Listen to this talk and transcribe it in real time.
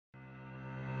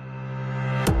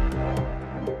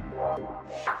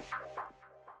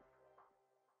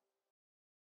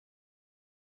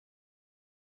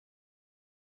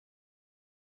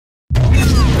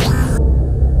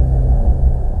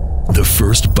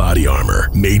body armor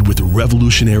made with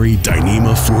revolutionary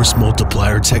Dyneema Force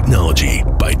Multiplier technology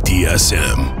by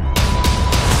DSM.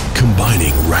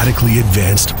 Combining radically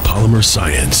advanced polymer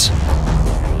science,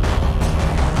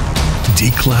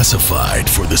 declassified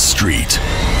for the street,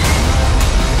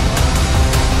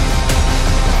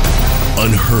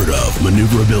 unheard of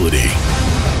maneuverability,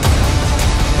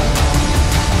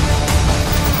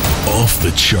 off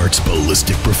the charts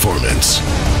ballistic performance,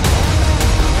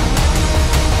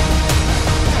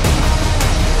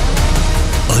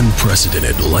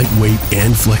 unprecedented lightweight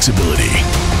and flexibility.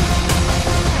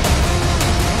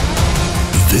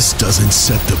 This doesn't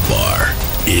set the bar,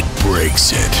 it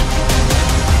breaks it.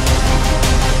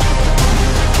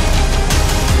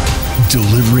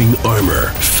 Delivering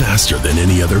armor faster than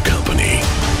any other company.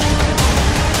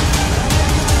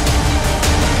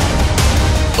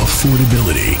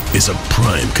 Affordability is a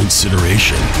prime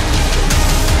consideration.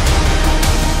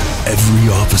 Every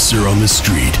officer on the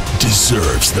street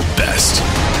deserves the best.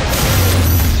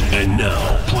 And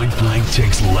now, Point Blank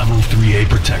takes Level 3A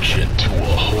protection to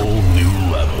a whole new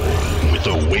level. With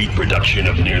a weight reduction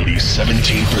of nearly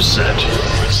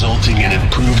 17%, resulting in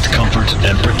improved comfort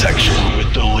and protection.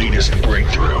 With the latest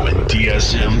breakthrough in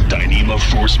DSM Dyneema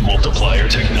Force Multiplier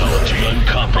technology.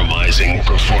 Uncompromising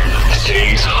performance.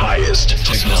 Today's highest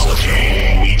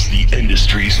technology meets the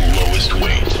industry's lowest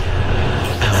weight.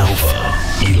 Alpha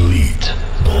Elite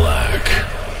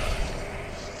Black.